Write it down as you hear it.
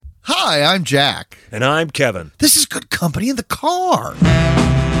Hi, I'm Jack. And I'm Kevin. This is Good Company in the Car. Can't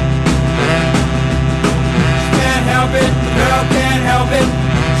help it, the girl can't help it.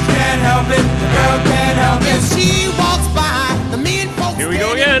 She can't help it, the girl can't help it. She walks by the mean folks. Here we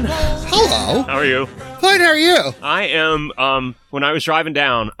go again. Hello. How are you? Fine, how are you? I am, when I was driving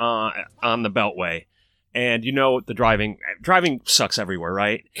down on the Beltway, and you know, the driving sucks everywhere,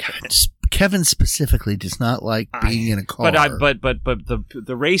 right? Kevin specifically does not like being in a car. But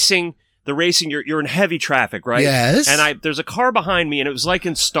the racing, you're in heavy traffic, right? Yes. And there's a car behind me, and it was like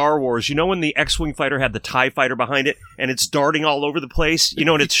in Star Wars. You know when the X-Wing fighter had the TIE fighter behind it, and it's darting all over the place, you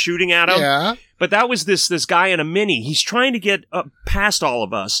know, and it's shooting at him? Yeah. But that was this guy in a Mini. He's trying to get past all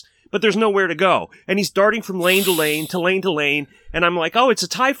of us, but there's nowhere to go. And he's darting from lane to lane to lane to lane. And I'm like, oh, it's a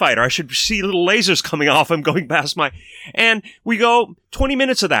TIE fighter. I should see little lasers coming off him going past my... And we go 20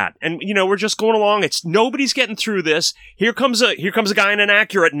 minutes of that. And, you know, we're just going along. Nobody's getting through this. Here comes a guy in an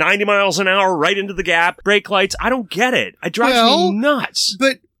Acura at 90 miles an hour right into the gap. Brake lights. I don't get it. It drives me nuts.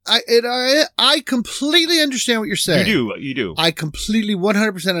 But I completely understand what you're saying. You do. I completely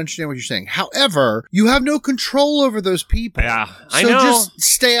 100% understand what you're saying. However, you have no control over those people. Yeah, I so know. just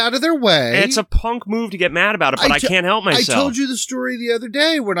stay out of their way. It's a punk move to get mad about it, but I can't help myself. I told you the story the other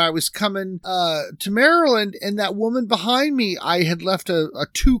day when I was coming to Maryland, and that woman behind me, I had left a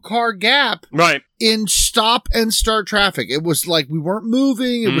 2-car gap. Right. In stop and start traffic. It was like we weren't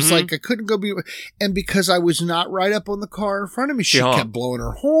moving. It was like I couldn't go and because I was not right up on the car in front of me, she kept blowing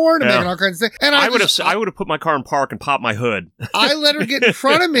her horn and making all kinds of things. And I would have put my car in park and popped my hood. I let her get in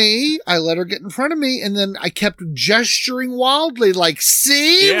front of me. And then I kept gesturing wildly like,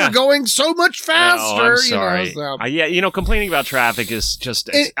 see, we're going so much faster. Oh, I'm sorry. You know, complaining about traffic is just,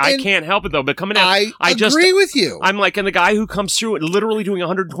 I can't help it though, but coming out, I agree with you. I'm like, and the guy who comes through literally doing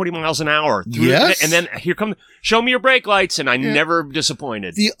 120 miles an hour. And then here come, show me your brake lights, and I'm never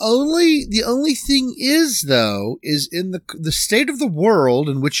disappointed. The only thing is, though, is in the state of the world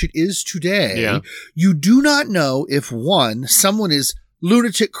in which it is today, you do not know if someone is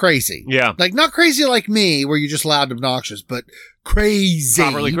lunatic crazy. Yeah. Like not crazy like me, where you're just loud and obnoxious, but crazy.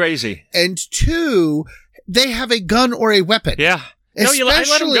 Properly crazy. And 2, they have a gun or a weapon. Yeah. No, I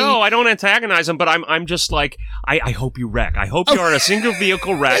let him go. I don't antagonize him, but I'm just like, I hope you wreck. I hope you are in a single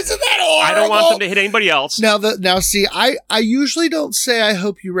vehicle wreck. Isn't that horrible? I don't want them to hit anybody else. Now, see, I usually don't say I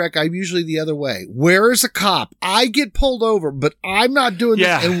hope you wreck. I'm usually the other way. Where is a cop? I get pulled over, but I'm not doing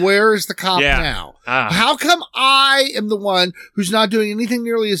this. And where is the cop now? How come I am the one who's not doing anything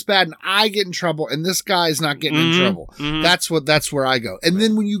nearly as bad and I get in trouble and this guy is not getting in trouble? Mm-hmm. That's where I go. And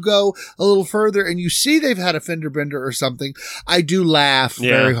then when you go a little further and you see they've had a fender bender or something, I do laugh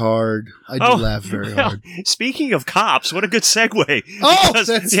very hard. I do laugh very hard. Speaking of cops, what a good segue. Oh, because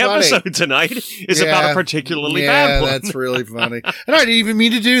that's the funny. Episode tonight is about a particularly bad one. Yeah, that's really funny. And I didn't even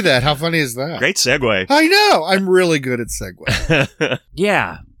mean to do that. How funny is that? Great segue. I know. I'm really good at segues.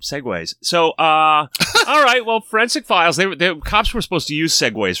 Yeah. Segues. So, all right. Well, Forensic Files, the cops were supposed to use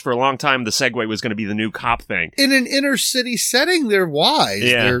segues for a long time. The Segway was going to be the new cop thing. In an inner city setting, they're wise.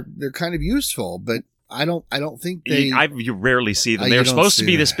 Yeah. They're kind of useful, but I don't think they... You rarely see them. They were supposed to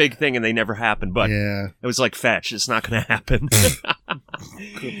be this big thing and they never happened, but it was like fetch. It's not going to happen.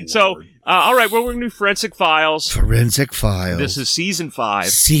 So, all right, well, we're going to do Forensic Files. Forensic Files. This is Season 5.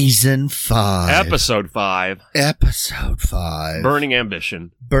 Season 5. Episode 5. Episode 5. Burning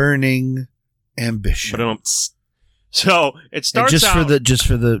Ambition. Burning Ambition. So it starts just for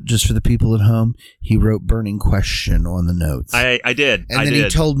the people at home, he wrote "burning question" on the notes. I did, and then he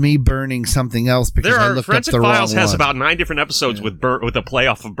told me "burning" something else because I looked up the wrong one. Forensic Files has about 9 different episodes with a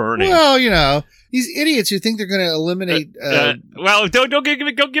playoff of burning. Well, you know, these idiots who think they're going to eliminate. Well, don't give it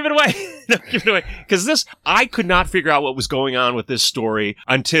away. Don't give it away, because I could not figure out what was going on with this story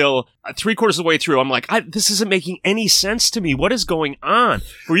until 3/4 of the way through. I'm like, this isn't making any sense to me. What is going on?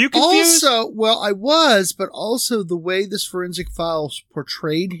 Were you confused? I was, but also the way this Forensic Files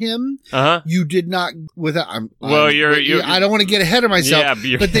portrayed him, you did not. I don't want to get ahead of myself,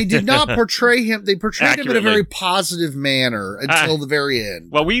 but they did not portray him. They portrayed him in a very positive manner until the very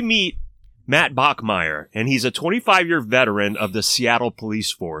end. Well, we meet Matt Bachmeyer, and he's a 25-year veteran of the Seattle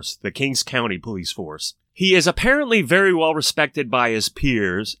Police Force, the Kings County Police Force. He is apparently very well respected by his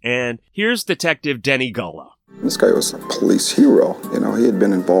peers, and here's Detective Denny Gulla. This guy was a police hero. You know, he had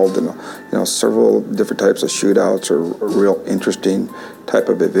been involved in several different types of shootouts or real interesting type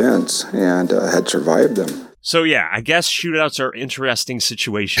of events and had survived them. So yeah, I guess shootouts are interesting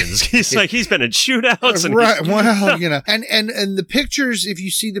situations. He's been in shootouts, and right. Well, and the pictures. If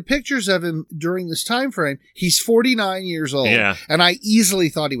you see the pictures of him during this time frame, he's 49 years old. Yeah, and I easily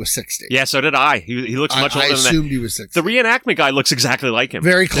thought he was 60. Yeah, so did I. He looks much older than that. I assumed he was 60. The reenactment guy looks exactly like him.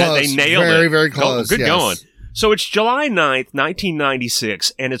 Very close. They nailed it. Very close. Good going. So it's July 9th,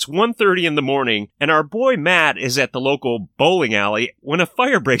 1996, and it's 1:30 in the morning, and our boy Matt is at the local bowling alley when a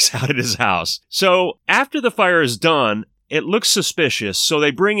fire breaks out at his house. So after the fire is done, it looks suspicious, so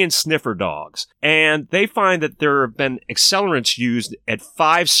they bring in sniffer dogs, and they find that there have been accelerants used at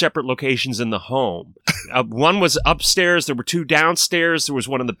 5 separate locations in the home. One was upstairs, there were 2 downstairs, there was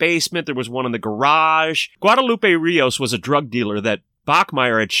one in the basement, there was one in the garage. Guadalupe Rios was a drug dealer that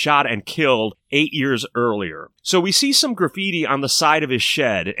Bachmeier had shot and killed 8 years earlier. So we see some graffiti on the side of his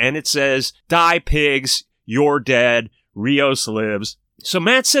shed, and it says, "Die pigs, you're dead, Rios lives." So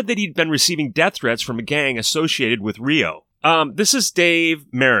Matt said that he'd been receiving death threats from a gang associated with Rio. This is Dave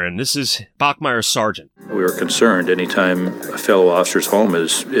Marin. This is Bachmeier's sergeant. We were concerned anytime a fellow officer's home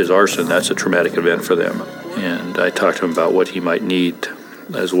is arson, that's a traumatic event for them. And I talked to him about what he might need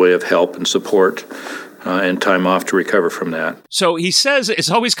as a way of help and support. And time off to recover from that. So he says it's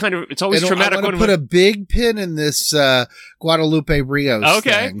always traumatic. I'm going to put a big pin in this Guadalupe Rios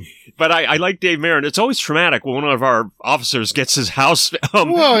thing. But I like Dave Marin. It's always traumatic when one of our officers gets his house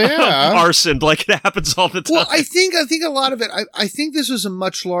arsoned, like it happens all the time. Well, I think a lot of it, I think this was a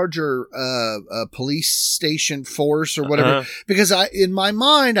much larger police station force or whatever, because in my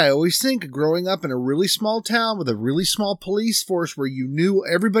mind, I always think growing up in a really small town with a really small police force where you knew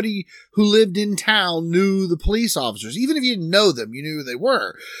everybody who lived in town knew the police officers. Even if you didn't know them, you knew who they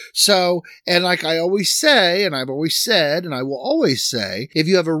were. So, and like I always say, and I've always said, and I will always say, if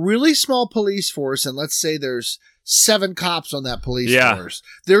you have a really small police force, and let's say there's 7 cops on that police force,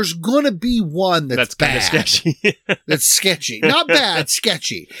 there's going to be one that's bad. Kind of sketchy. That's sketchy. Not bad,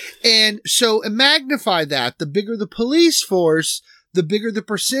 sketchy. And so magnify that. The bigger the police force, the bigger the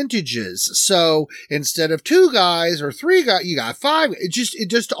percentages. So instead of 2 guys or 3 guys, you got 5. It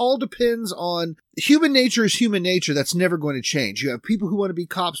just all depends on human nature is human nature. That's never going to change. You have people who want to be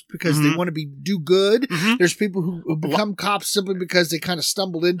cops because they want to do good. There's people who become cops simply because they kind of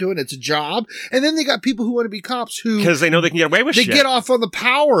stumbled into it. It's a job. And then they got people who want to be cops who, because they know they can get away with shit. They get off on the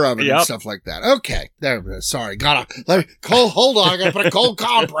power of it and stuff like that. Okay. There. Sorry. Hold on. I got to put a cold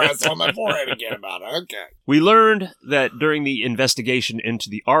compress on my forehead again about it. Okay. We learned that during the investigation into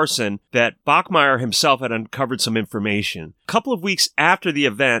the arson that Bachmeier himself had uncovered some information. A couple of weeks after the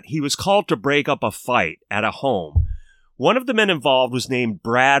event, he was called to break up a fight at a home. One of the men involved was named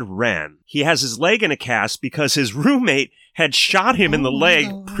Brad Wren. He has his leg in a cast because his roommate had shot him in the leg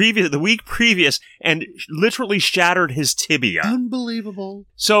the week previous and literally shattered his tibia. Unbelievable.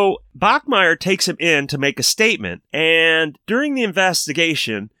 So Bachmeier takes him in to make a statement, and during the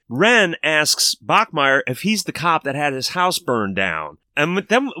investigation, Wren asks Bachmeier if he's the cop that had his house burned down. And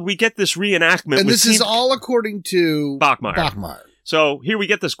then we get this reenactment. And this is all according to Bachmeier. So here we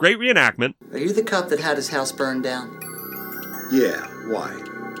get this great reenactment. Are you the cop that had his house burned down? Yeah, why?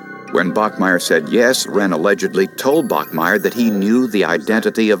 When Bachmeier said yes, Wren allegedly told Bachmeier that he knew the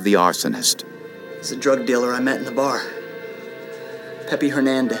identity of the arsonist. He's a drug dealer I met in the bar. Pepe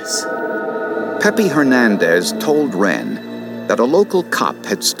Hernandez. Pepe Hernandez told Wren that a local cop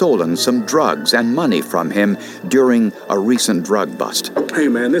had stolen some drugs and money from him during a recent drug bust. Hey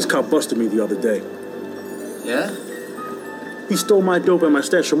man, this cop busted me the other day. Yeah? He stole my dope and my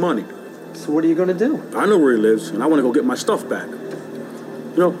stash of money. So what are you going to do? I know where he lives, and I want to go get my stuff back.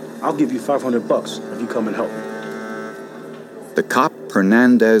 You know, I'll give you $500 if you come and help me. The cop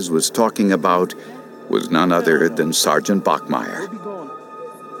Hernandez was talking about was none other than Sergeant Bachmeier.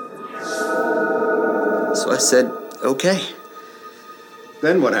 So I said, okay.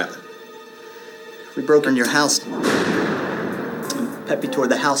 Then what happened? We broke in your house. Pepe tore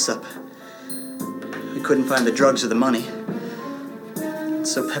the house up. We couldn't find the drugs or the money.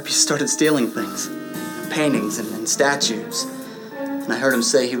 So Pepe started stealing things. Paintings and statues. And I heard him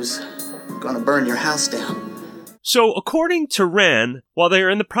say he was going to burn your house down. So, according to Wren, while they are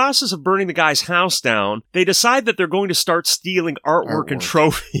in the process of burning the guy's house down, they decide that they're going to start stealing artwork and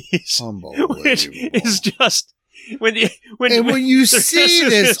trophies. Which is just... When you see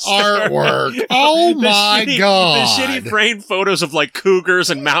this artwork, oh my God. The shitty framed photos of like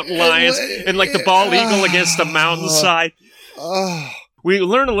cougars and mountain lions and like the bald eagle against the mountainside. We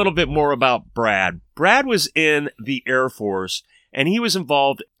learn a little bit more about Brad. Brad was in the Air Force, and he was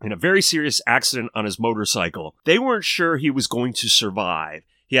involved in a very serious accident on his motorcycle. They weren't sure he was going to survive.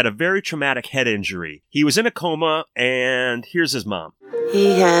 He had a very traumatic head injury. He was in a coma, and here's his mom.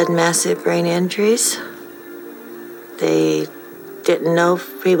 He had massive brain injuries, They didn't know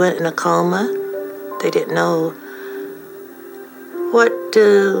if he went in a coma. They didn't know what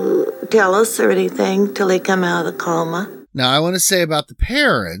to tell us or anything till he come out of the coma. Now, I want to say about the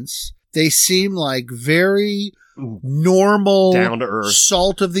parents, they seem like very normal, down to earth,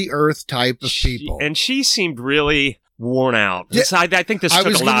 salt of the earth type of people. And she seemed really worn out. Yeah, I think this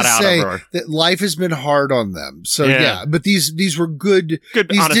took a lot out of her. That life has been hard on them. So yeah, but these were good.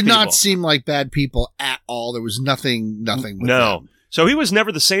 These did not seem like bad people at all. There was nothing with them. So he was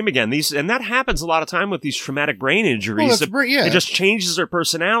never the same again. And that happens a lot of time with these traumatic brain injuries. It just changes their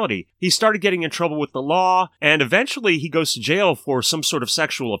personality. He started getting in trouble with the law, and eventually he goes to jail for some sort of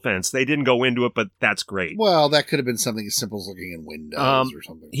sexual offense. They didn't go into it, but that's great. Well, that could have been something as simple as looking in windows or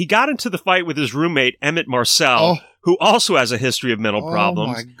something. He got into the fight with his roommate, Emmett Marcel, who also has a history of mental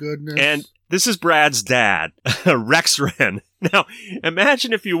problems. Oh, my goodness. And this is Brad's dad, Rex Wren. Now,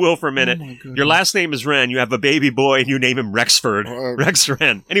 imagine, if you will, for a minute, your last name is Wren, you have a baby boy, and you name him Rexford. Rex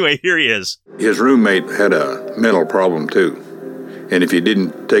Wren. Anyway, here he is. His roommate had a mental problem, too. And if he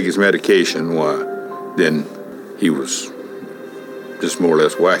didn't take his medication, then he was just more or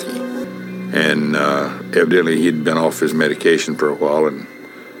less wacky. And evidently he'd been off his medication for a while, and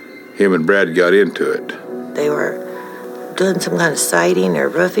him and Brad got into it. They were doing some kind of siding or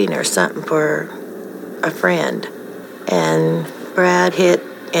roofing or something for a friend. And Brad hit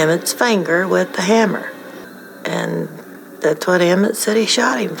Emmett's finger with the hammer. And that's what Emmett said he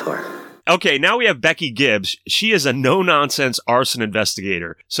shot him for. Okay, now we have Becky Gibbs. She is a no-nonsense arson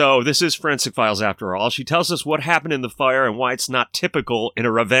investigator. So this is Forensic Files after all. She tells us what happened in the fire and why it's not typical in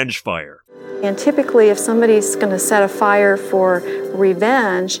a revenge fire. And typically, if somebody's going to set a fire for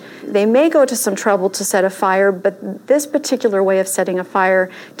revenge, they may go to some trouble to set a fire, but this particular way of setting a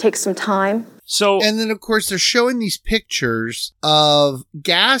fire takes some time. And then, of course, they're showing these pictures of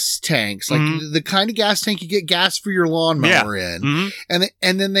gas tanks, like the kind of gas tank you get gas for your lawnmower in. Mm-hmm.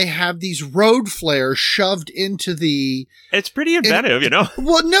 And then they have these road flares shoved into the... It's pretty inventive, you know?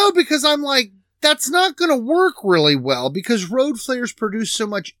 Well, no, because I'm like, that's not going to work really well because road flares produce so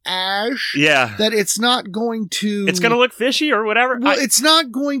much ash that it's not going to... It's going to look fishy or whatever. Well, it's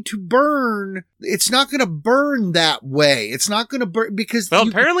not going to burn. It's not going to burn that way. It's not going to burn because... Well,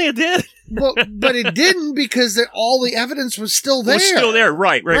 apparently it did. Well, but it didn't because all the evidence was still there.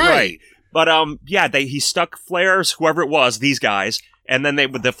 Right. But he stuck flares, whoever it was, these guys, and then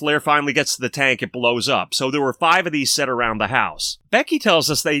the flare finally gets to the tank, it blows up. So there were 5 of these set around the house. Becky tells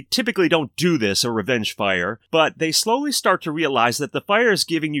us they typically don't do this, a revenge fire, but they slowly start to realize that the fire is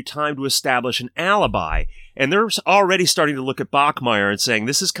giving you time to establish an alibi, and they're already starting to look at Bachmeyer and saying,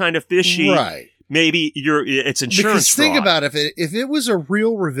 this is kind of fishy. Right. Maybe it's insurance Because think about it, if it was a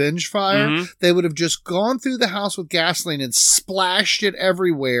real revenge fire, they would have just gone through the house with gasoline and splashed it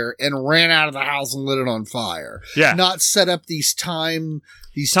everywhere and ran out of the house and lit it on fire. Yeah. Not set up these time.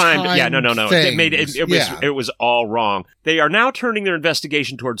 Yeah, no. It was all wrong. They are now turning their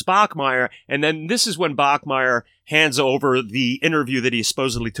investigation towards Bachmeyer, and then this is when Bachmeyer hands over the interview that he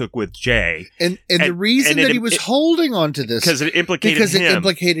supposedly took with Jay. And the reason that he was holding on to this... Because it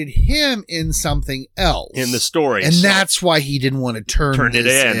implicated him in something else. In the story. And that's why he didn't want to turn it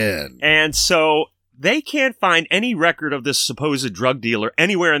in. And so... they can't find any record of this supposed drug dealer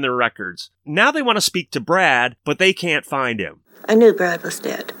anywhere in their records. Now they want to speak to Brad, but they can't find him. I knew Brad was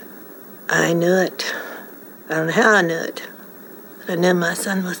dead. I knew it. I don't know how I knew it, but I knew my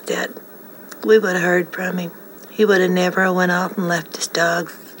son was dead. We would have heard from him. He would have never went off and left his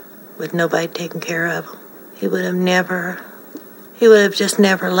dogs with nobody taking care of them. He would have just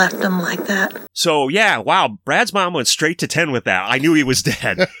never left them like that. So, yeah, wow, Brad's mom went straight to 10 with that. I knew he was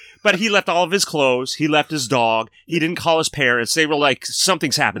dead. But he left all of his clothes. He left his dog. He didn't call his parents. They were like,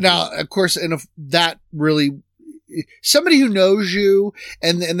 something's happened. Now, of course, and if that really... somebody who knows you,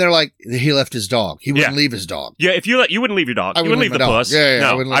 and they're like, he left his dog. He wouldn't leave his dog. Yeah, if you wouldn't leave your dog. You wouldn't leave the puss. Yeah,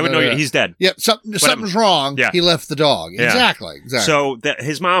 no, I would know he's dead. Yeah, something's wrong. Yeah. He left the dog. Yeah. Exactly. So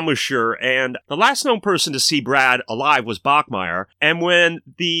his mom was sure, and the last known person to see Brad alive was Bachmeyer. And when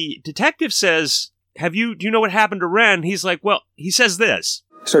the detective says, do you know what happened to Wren? He's like, well, he says this.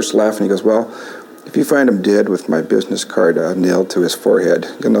 He starts laughing. He goes, well, if you find him dead with my business card nailed to his forehead,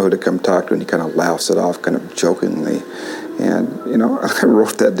 you'll know who to come talk to. And he kind of laughs it off kind of jokingly. And, I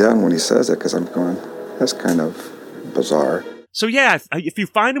wrote that down when he says it because I'm going, that's kind of bizarre. So, yeah, if you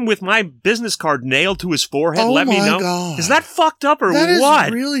find him with my business card nailed to his forehead, let me know. God. Is that fucked up or that what? That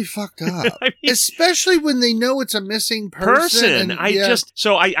is really fucked up. I mean, especially when they know it's a missing person. I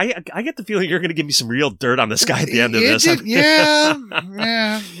get the feeling you're going to give me some real dirt on this guy at the end of this. Yeah.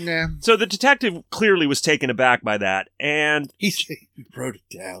 So the detective clearly was taken aback by that, and he wrote it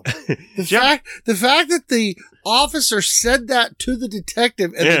down. The fact that the officer said that to the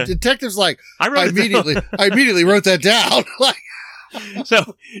detective, and the detective's like, I immediately wrote that down.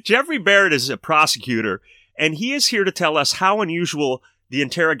 So Jeffrey Barrett is a prosecutor, and he is here to tell us how unusual the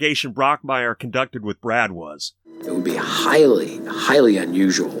interrogation Brockmire conducted with Brad was. It would be highly, highly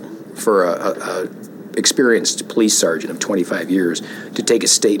unusual for a experienced police sergeant of 25 years to take a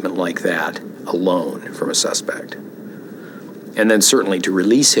statement like that alone from a suspect. And then certainly to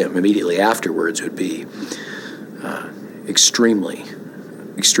release him immediately afterwards would be extremely,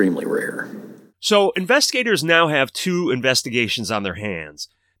 extremely rare. So investigators now have 2 investigations on their hands.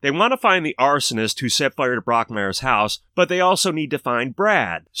 They want to find the arsonist who set fire to Brockmire's house, but they also need to find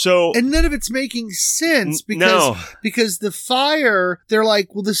Brad. And none of it's making sense because the fire, they're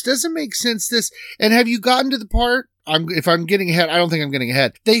like, well, this doesn't make sense. And have you gotten to the part? If I'm getting ahead, I don't think I'm getting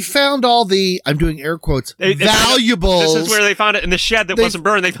ahead. They found all the, I'm doing air quotes, valuables. This is where they found it in the shed that wasn't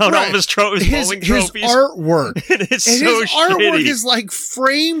burned. They found all of his bowling trophies. His artwork. His artwork is like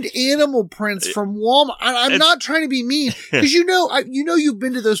framed animal prints from Walmart. I'm not trying to be mean because you've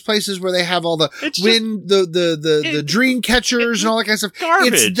been to those places where they have all the the dream catchers and all that kind of stuff.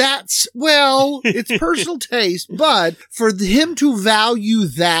 Garbage. It's personal taste, but for him to value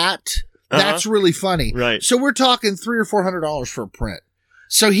that. That's really funny. Right. So we're talking $300 or $400 for a print.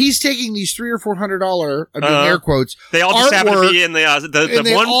 So he's taking these $300 or $400, I'm doing air quotes. They all just happen to be in the one thing that wasn't burned.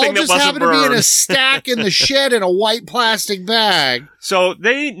 They all just happen to be in a stack in the shed in a white plastic bag. So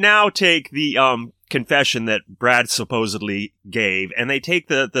they now take the confession that Brad supposedly gave, and they take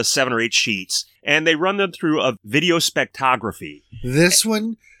the 7 or 8 sheets, and they run them through a video spectrography. This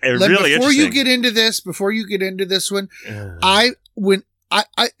one, really before you get into this one,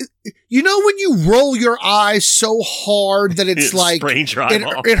 when you roll your eyes so hard that it's like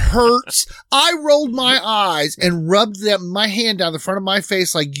it hurts. I rolled my eyes and rubbed my hand down the front of my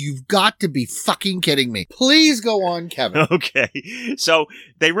face like, you've got to be fucking kidding me. Please go on, Kevin. Okay. So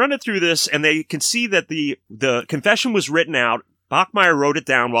they run it through this, and they can see that the confession was written out. Brockmire wrote it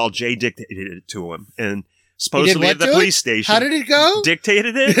down while Jay dictated it to him. And supposedly at the police station. How did it go?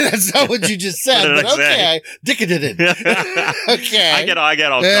 Dictated it? That's not what you just said, but okay. Dictated it. Okay. I get all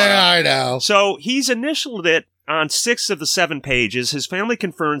caught up. Yeah, I know. So he's initialed it on 6 of the 7 pages. His family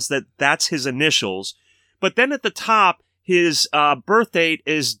confirms that that's his initials. But then at the top, his birth date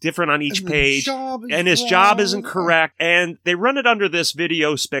is different on each page, and his job isn't correct. And they run it under this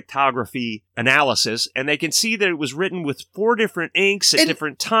video spectrography analysis, and they can see that it was written with 4 different inks at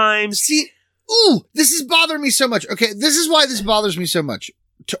different times. Ooh, this is bothering me so much. Okay, this is why this bothers me so much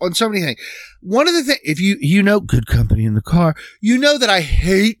on so many things. One of the things, if you know Good Company in the Car, you know that I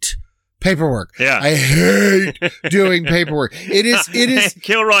hate paperwork. Yeah. I hate doing paperwork. It is.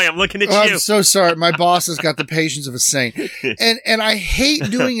 Kilroy, I'm looking at you. I'm so sorry. My boss has got the patience of a saint. And I hate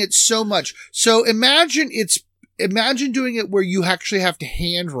doing it so much. So imagine doing it where you actually have to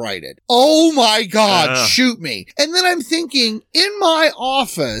handwrite it. Oh my God, shoot me. And then I'm thinking, in my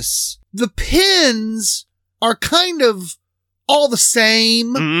office, the pens are kind of all the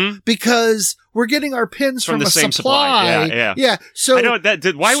same because we're getting our pens from the a same supply. Yeah. So I know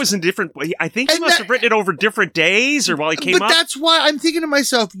that. Why was it different? I think he must have written it over different days or while he came up. But that's why I'm thinking to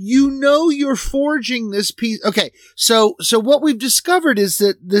myself, you're forging this piece. Okay. So what we've discovered is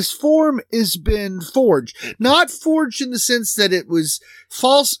that this form has been forged, not forged in the sense that it was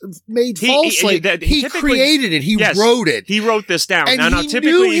made falsely. He created it. He wrote it. He wrote this down. And now, he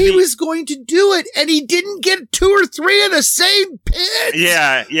knew he was going to do it, and he didn't get 2 or 3 of the same pens.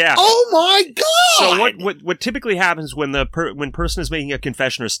 Yeah. Oh my God. So what typically happens when when person is making a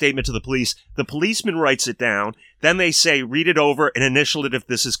confession or statement to the policeman writes it down. Then they say, read it over and initial it if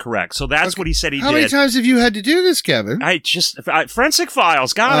this is correct. So that's what he said he did. How many times have you had to do this, Kevin? Forensic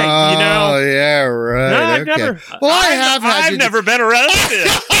files, guy. Oh, yeah, right. No, I've never. Well, I've never been arrested.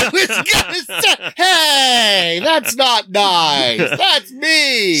 I was gonna say, hey, that's not nice. That's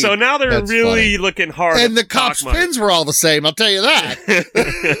me. So now they're really looking hard. And the cops' pins were all the same. I'll tell you that.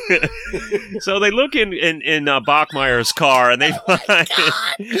 So they look in Bachmeier's car and they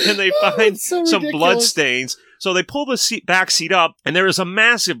find some blood stains. So they pull the back seat up, and there is a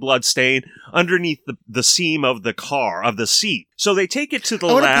massive blood stain underneath the seam of the car, of the seat. So they take it to the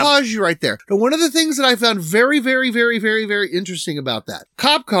lab. I want to pause you right there. Now, one of the things that I found very, very, very, very, very interesting about that,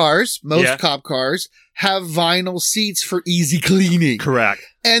 cop cars, most cop cars, have vinyl seats for easy cleaning. Correct.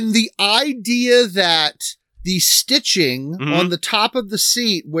 And the idea that the stitching on the top of the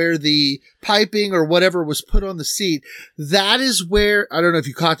seat where the piping or whatever was put on the seat, that is where, I don't know if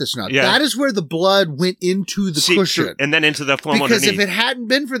you caught this or not, that is where the blood went into the cushion. And then into the foam because underneath. if it hadn't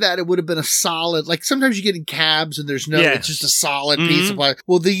been for that, it would have been a solid, like sometimes you get in cabs and there's it's just a solid piece of plastic.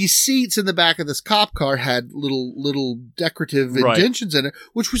 Well, these seats in the back of this cop car had little decorative indentions in it,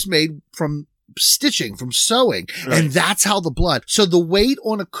 which was made from stitching, from sewing, and that's how the blood. So the weight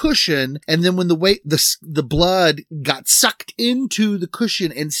on a cushion, and then when the blood got sucked into the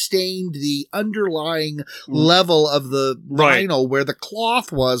cushion and stained the underlying level of the vinyl where the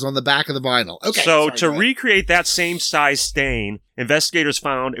cloth was on the back of the vinyl. Okay. So to recreate that same size stain, investigators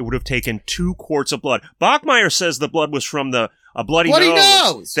found it would have taken 2 quarts of blood. Bachmeyer says the blood was from a bloody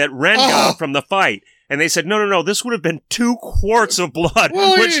nose that Wren got from the fight. And they said, no, this would have been 2 quarts of blood,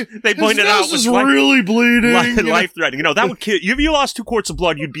 which they pointed out was really bleeding. Life-threatening. That would kill you. If you lost 2 quarts of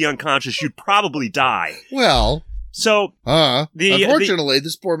blood, you'd be unconscious. You'd probably die. Well, so unfortunately,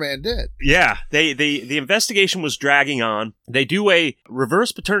 this poor man did. Yeah, the investigation was dragging on. They do a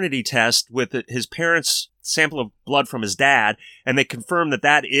reverse paternity test with his parents' sample of blood from his dad, and they confirm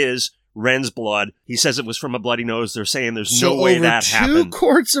that is Wren's blood. He says it was from a bloody nose. They're saying there's no way that happened. 2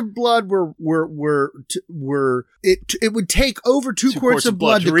 quarts of blood it would take over 2 quarts of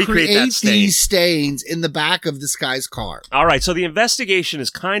blood to create these stains in the back of this guy's car. All right, so the investigation is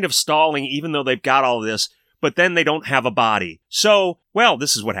kind of stalling, even though they've got all this, but then they don't have a body. So, well,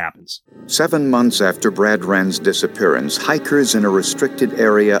 this is what happens. 7 months after Brad Wren's disappearance, hikers in a restricted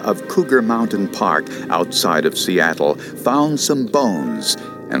area of Cougar Mountain Park outside of Seattle found some bones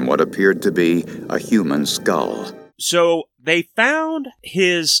and what appeared to be a human skull. So they found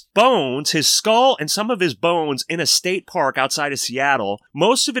his bones, his skull and some of his bones in a state park outside of Seattle.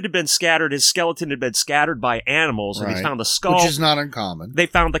 Most of it had been scattered. His skeleton had been scattered by animals, and they found the skull. Which is not uncommon. They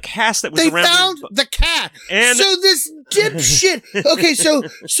found the cast that was around. They found the cat. And so this dipshit. Okay, so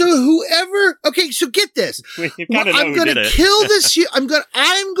whoever. Okay, so get this. I'm going to kill this. I'm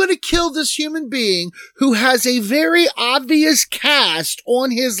going to kill this human being who has a very obvious cast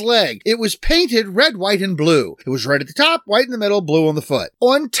on his leg. It was painted red, white, and blue. It was red at the top, white in the middle, blue on the foot.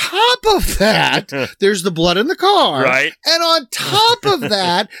 On top of that, there's the blood in the car. Right. And on top of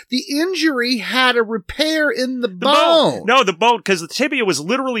that, the injury had a repair in the bone. No, the bone, because the tibia was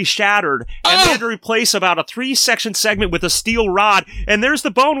literally shattered, and they had to replace about a 3-section segment with a steel rod, and there's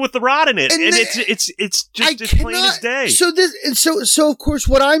the bone with the rod in it. And it's just plain as day. So of course,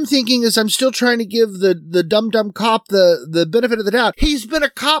 what I'm thinking is I'm still trying to give the dumb cop the benefit of the doubt. He's been a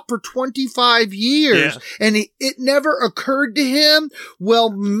cop for 25 years, and it never occurred to him,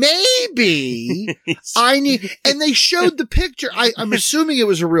 well, maybe and they showed the picture. I'm assuming it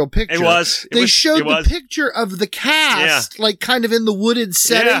was a real picture. It was. They showed the picture of the cast, like kind of in the wooded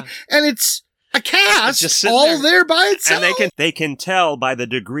setting, and it's a cast just all there by itself. And they can tell by the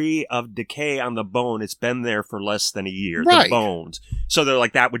degree of decay on the bone, it's been there for less than a year, right. The bones. So they're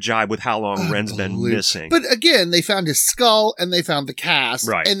like, that would jibe with how long Wren's been missing. But again, they found his skull and they found the cast,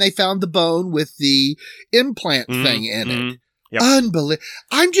 and they found the bone with the implant thing in it. Yep. Unbelievable.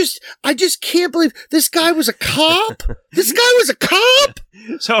 I just can't believe this guy was a cop. This guy was a cop.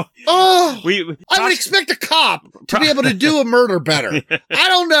 So, I would expect a cop to be able to do a murder better. I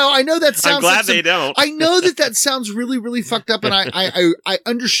don't know. I know that sounds. I'm glad they don't. I know that sounds really, really fucked up, and I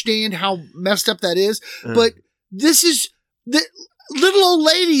understand how messed up that is. But this is the little old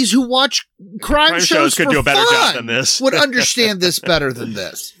ladies who watch crime shows could for do a better fun job than this. would understand this better than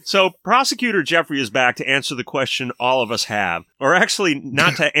this. So Prosecutor Jeffrey is back to answer the question all of us have, or actually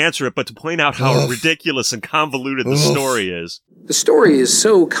not to answer it, but to point out how ridiculous and convoluted the story is. The story is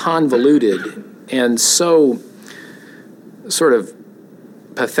so convoluted and so sort of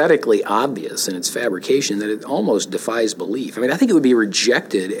pathetically obvious in its fabrication that it almost defies belief. I mean, I think it would be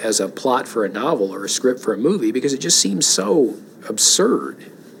rejected as a plot for a novel or a script for a movie because it just seems so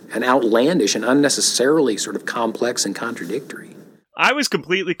absurd and outlandish and unnecessarily sort of complex and contradictory. I was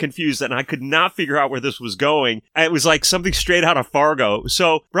completely confused and I could not figure out where this was going. It was like something straight out of Fargo.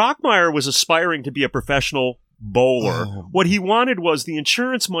 So Brockmeyer was aspiring to be a professional bowler. What he wanted was the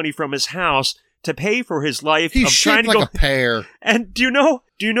insurance money from his house to pay for his life He's of trying to go a pear. And do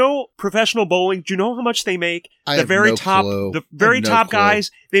you know professional bowling? Do you know how much they make? The very top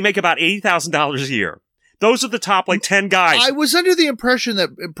guys, they make about $80,000 a year. Those are the top 10 guys. I was under the impression that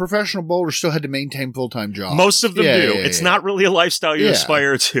professional bowlers still had to maintain full-time jobs. Most of them do. It's not really a lifestyle you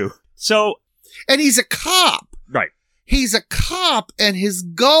aspire to. So, and he's a cop. Right. He's a cop, and his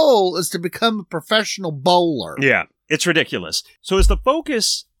goal is to become a professional bowler. Yeah, it's ridiculous. So as the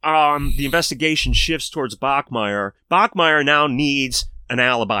focus on the investigation shifts towards Bachmeyer now needs an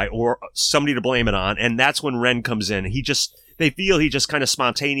alibi or somebody to blame it on. And that's when Ren comes in. They feel he just kind of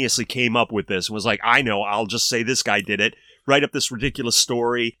spontaneously came up with this and was like, I know, I'll just say this guy did it. Write up this ridiculous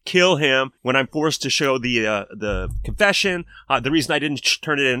story, kill him. When I'm forced to show the confession, the reason I didn't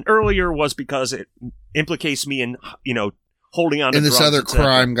turn it in earlier was because it implicates me in, holding on to this drugs, other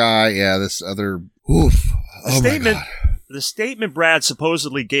crime guy. Yeah, this other. Oof. The statement Brad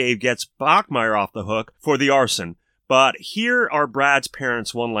supposedly gave gets Bachmeyer off the hook for the arson. But here are Brad's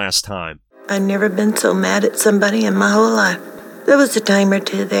parents one last time. I've never been so mad at somebody in my whole life. There was a time or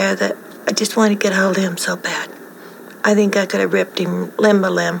two there that I just wanted to get hold of him so bad. I think I could have ripped him limb by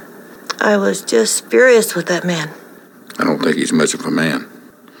limb. I was just furious with that man. I don't think he's much of a man.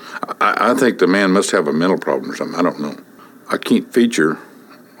 I think the man must have a mental problem or something. I don't know. I can't feature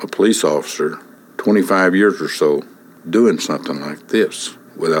a police officer 25 years or so doing something like this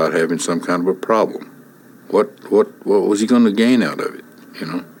without having some kind of a problem. What was he going to gain out of it?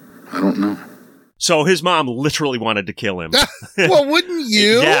 I don't know. So his mom literally wanted to kill him. Well, wouldn't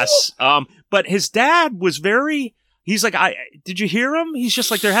you? Yes. But his dad was very... He's like, did you hear him? He's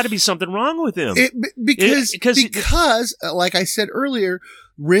just like, there had to be something wrong with him. Because, like I said earlier,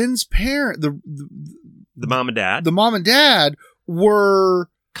 Ren's parent, the mom and dad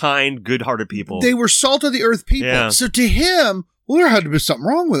were kind, good-hearted people. They were salt of the earth people. Yeah. So to him, there had to be something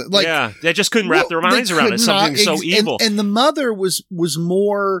wrong with it. They just couldn't wrap their minds around it. Something so evil. And the mother was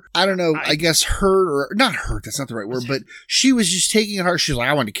more, I don't know, I guess hurt or not hurt. That's not the right word, but she was just taking it hard. She was like,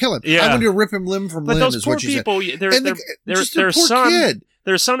 I wanted to kill him. Yeah. I wanted to rip him limb from limb. Those is poor what she people, said. their son, kid.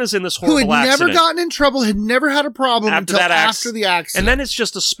 Their son is in this horrible accident. Who had accident. never gotten in trouble, had never had a problem until after the accident. And then it's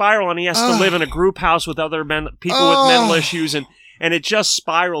just a spiral, and he has to live in a group house with other people with mental issues, and it just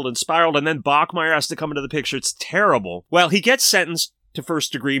spiraled, and then Bachmeyer has to come into the picture. It's terrible. Well, he gets sentenced to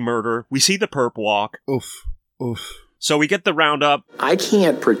first-degree murder. We see the perp walk. Oof. So we get the roundup. I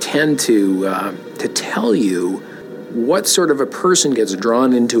can't pretend to tell you what sort of a person gets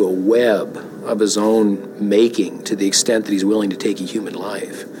drawn into a web of his own making to the extent that he's willing to take a human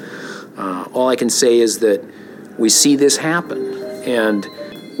life. All I can say is that we see this happen, and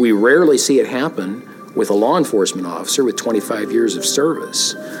we rarely see it happen with a law enforcement officer with 25 years of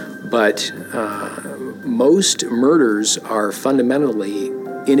service. But most murders are fundamentally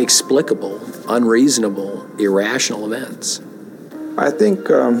inexplicable, unreasonable, irrational events. I think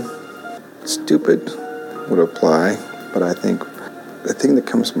stupid would apply, but I think the thing that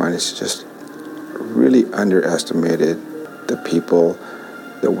comes to mind is just really underestimated the people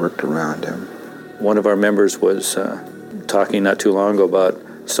that worked around him. One of our members was talking not too long ago about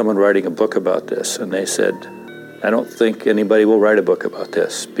someone writing a book about this, and they said, I don't think anybody will write a book about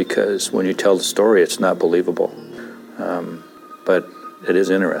this because when you tell the story, it's not believable. But it is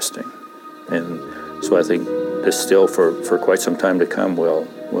interesting. And so I think this still, for quite some time to come,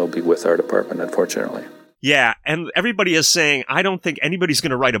 will be with our department, unfortunately. Yeah, and everybody is saying, I don't think anybody's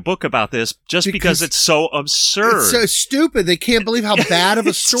going to write a book about this just because it's so absurd. It's so stupid. They can't believe how bad of a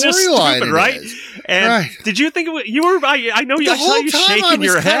storyline it right? is. And did you think you were? I know I saw you shaking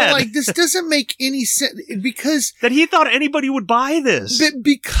your head. Like, this doesn't make any sense because that he thought anybody would buy this.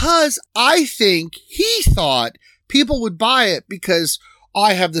 Because I think he thought people would buy it because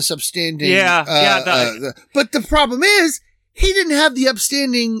I have this upstanding. But the problem is, he didn't have the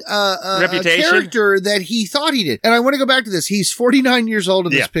upstanding character that he thought he did. And I want to go back to this. He's 49 years old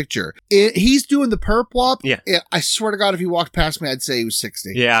in this picture. He's doing the perp walk. Yeah. I swear to God, if he walked past me, I'd say he was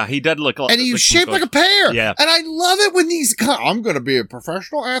 60. Yeah, he does look like... And he was shaped like a pear. Yeah. And I love it when these... I'm going to be a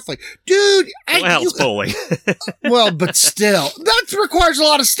professional athlete. Dude. It's bowling. Well, but still. That requires a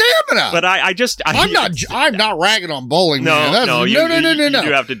lot of stamina. But I'm not ragging on bowling. No, you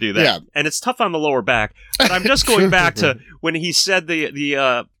do have to do that. Yeah. And it's tough on the lower back. But I'm just going back to... when he said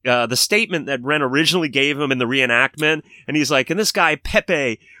the statement that Ren originally gave him in the reenactment, and he's like, and this guy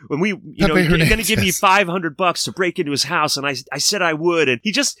Pepe, when you're going to give me $500 to break into his house, and I said I would, and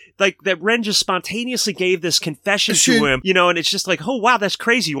he just like that Ren just spontaneously gave this confession to him, and it's just like, oh wow, that's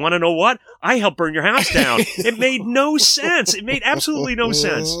crazy. You want to know what? I helped burn your house down. It made no sense. It made absolutely no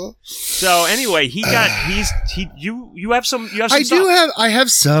sense. So anyway, you have some. I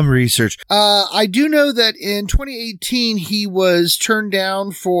have some research. I do know that in 2018 he was turned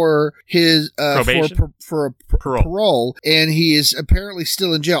down for his for parole, and he is apparently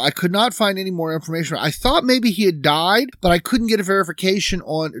still in jail. I could not find any more information. I thought maybe he had died, but I couldn't get a verification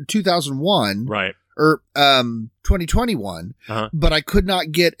on 2001. Right. Or 2021, but I could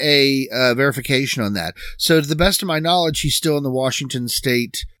not get a verification on that. So to the best of my knowledge, he's still in the Washington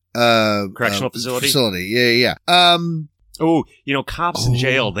State correctional facility. Yeah. Cops in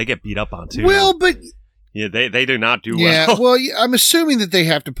jail, they get beat up on too. Well, but Yeah, they do not do yeah, well. well, I'm assuming that they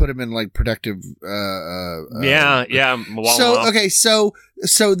have to put him in like protective. Yeah.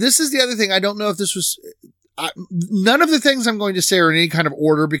 So this is the other thing. I don't know if this was. None of the things I'm going to say are in any kind of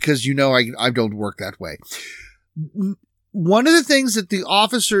order because I don't work that way. One of the things that the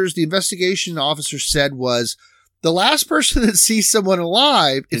investigation officers said was, the last person that sees someone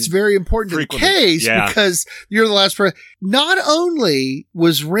alive, it's very important to the case because you're the last person. Not only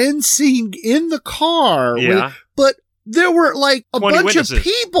was Ren seen in the car, but there were like a bunch witnesses. Of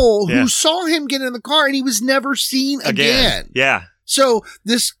people who saw him get in the car and he was never seen again. Yeah. So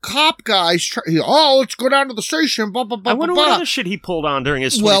this cop guy's let's go down to the station. Blah, blah, blah, I wonder what other shit he pulled on during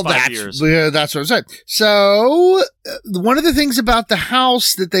his 25 years. Yeah, that's what I'm saying. So one of the things about the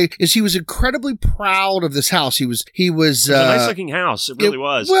house he was incredibly proud of this house. It was a nice looking house. It really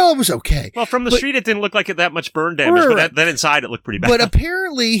was. Well, it was okay. Well, from the street, it didn't look like it that much burn damage, but then inside it looked pretty bad. But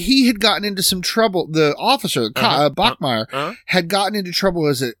apparently he had gotten into some trouble. The officer, Bachmeyer, had gotten into trouble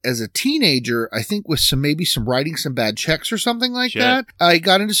as a teenager, I think with some writing some bad checks or something like that. He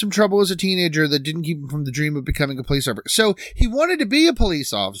got into some trouble as a teenager that didn't keep him from the dream of becoming a police officer. So he wanted to be a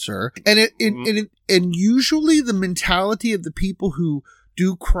police officer, and usually the mentality of the people who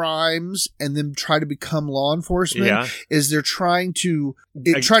do crimes and then try to become law enforcement is they're trying to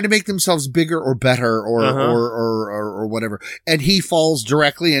make themselves bigger or better or whatever. And he falls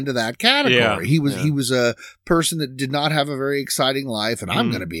directly into that category. Yeah. He was a person that did not have a very exciting life, and I'm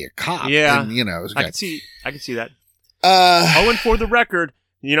going to be a cop. Yeah, and, I can see that. And for the record,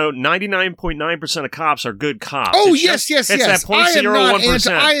 99.9% of cops are good cops. Oh, it's yes. That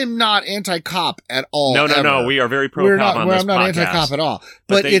 0.01%. I am not anti-cop at all. No. We are very pro-cop on this podcast. I'm not anti-cop at all.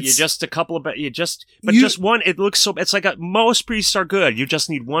 But it's just a couple of just one. It looks so. It's like most priests are good. You just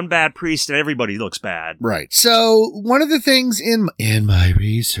need one bad priest, and everybody looks bad. Right. So one of the things in my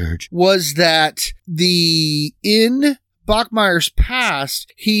research was that in Bachmeyer's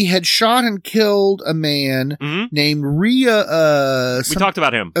past, he had shot and killed a man named Rio. We talked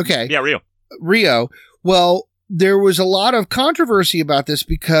about him. Okay. Yeah, Rio. Well, there was a lot of controversy about this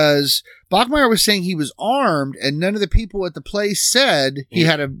because Bachmeyer was saying he was armed, and none of the people at the place said he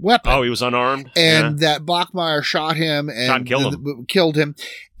had a weapon. Oh, he was unarmed? And that Bachmeyer shot him and killed him.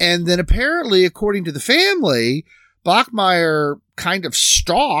 And then apparently, according to the family, Bachmeyer kind of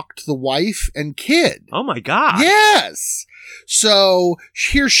stalked the wife and kid. Oh my God. Yes. So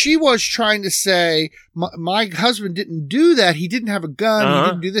here she was trying to say, my husband didn't do that. He didn't have a gun. He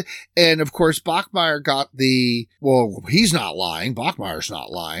didn't do that. And of course, Bachmeyer got he's not lying. Bachmeyer's not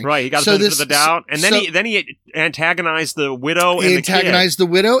lying. Right. He got the benefit of the doubt. And then he antagonized the widow and the kid. He antagonized the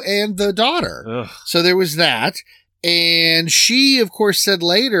widow and the daughter. Ugh. So there was that. And she, of course, said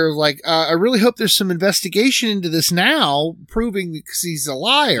later, I really hope there's some investigation into this now, proving because he's a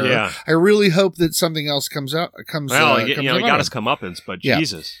liar. Yeah. I really hope that something else comes out. He got his comeuppance, but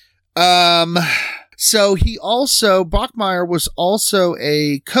Jesus. So Bachmeyer was also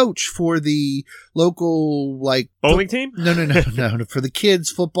a coach for the local, bowling team? No, for the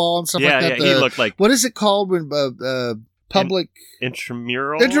kids, football and stuff like that. Yeah, he looked like. What is it called when, public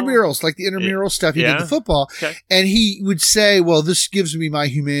intramurals, like the intramural stuff. He did the football, and he would say, "Well, this gives me my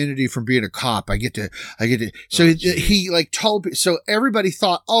humanity from being a cop. I get to." So he told. So everybody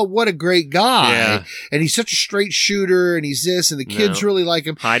thought, "Oh, what a great guy!" And he's such a straight shooter, and he's this, and the kids really like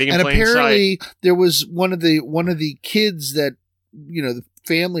him. Hiding in and plain apparently, sight. There was one of the kids that the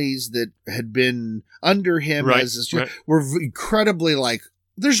families that had been under him were incredibly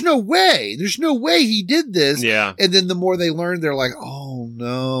there's no way he did this. Yeah. And then the more they learned, they're like, oh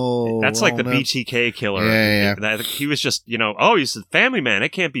no. That's like the BTK killer. Yeah. He was just, he's a family man. It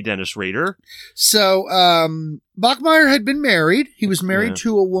can't be Dennis Rader. So, Bachmeyer had been married. He was married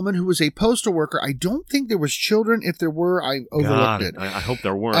to a woman who was a postal worker. I don't think there was children. If there were, I overlooked it. I hope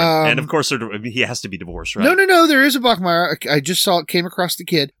there weren't. And of course, he has to be divorced, right? No. There is a Bachmeyer. I just came across the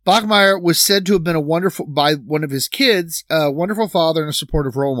kid. Bachmeyer was said to have been by one of his kids, a wonderful father and a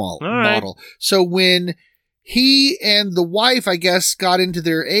supportive role model. So when he and the wife, I guess, got into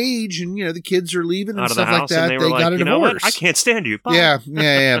their age and, the kids are leaving and stuff like that. They got a divorce. I can't stand you. Bye.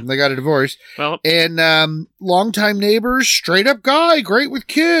 Yeah. They got a divorce. Well, and, longtime neighbors, straight up guy, great with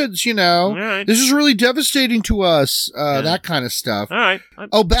kids, All right. This is really devastating to us. That kind of stuff. All right.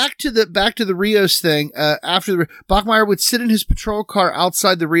 Back to the Rios thing. After Bachmeyer would sit in his patrol car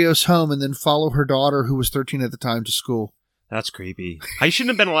outside the Rios home and then follow her daughter, who was 13 at the time, to school. That's creepy. He shouldn't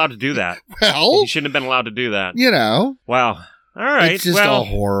have been allowed to do that. Well, he shouldn't have been allowed to do that. Wow. All right. It's just all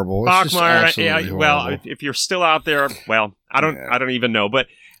horrible. Bachmeyer, horrible. If you're still out there, I don't even know. But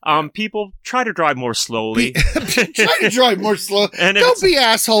People try to drive more slowly. Try to drive more slow. And don't be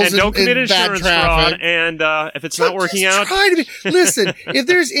assholes and don't commit in bad insurance traffic. fraud. And if it's not working out, try to be. Listen, if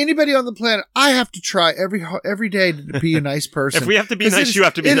there's anybody on the planet, I have to try every day to be a nice person. If we have to be nice, you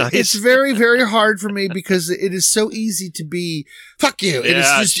have to be nice. It's very, very hard for me because it is so easy to be fuck you.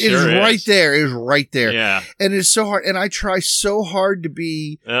 Yeah, It is right there. It is right there. Yeah. And it's so hard. And I try so hard to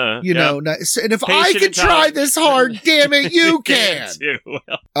be, nice. And if I Patient can and try tolerant. this hard, damn it, you can. too.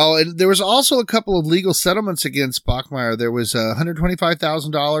 Oh, and there was also a couple of legal settlements against Bachmeyer. There was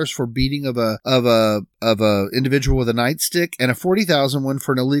 $125,000 for beating of a individual with a nightstick, and a $40,000 one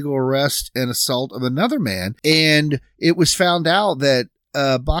for an illegal arrest and assault of another man. And it was found out that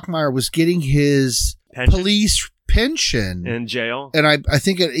Bachmeyer was getting his police pension in jail, and I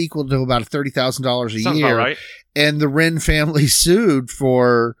think it equaled to about $30,000 a Sounds year. about right. And the Wren family sued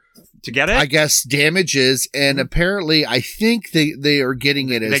for, to get it, I guess, damages, and apparently, I think they are getting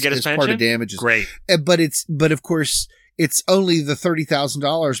it as part of damages. Great, but of course, it's only the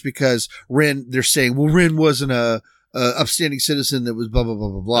 $30,000 because Wren. They're saying, well, Wren wasn't a upstanding citizen that was blah blah blah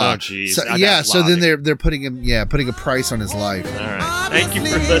blah blah. Oh, geez. So, so then they're putting him, putting a price on his life. All right, thank you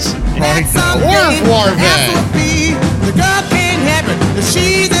for listening. War vet. The girl can't have it if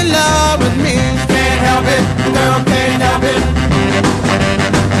she's in love with me.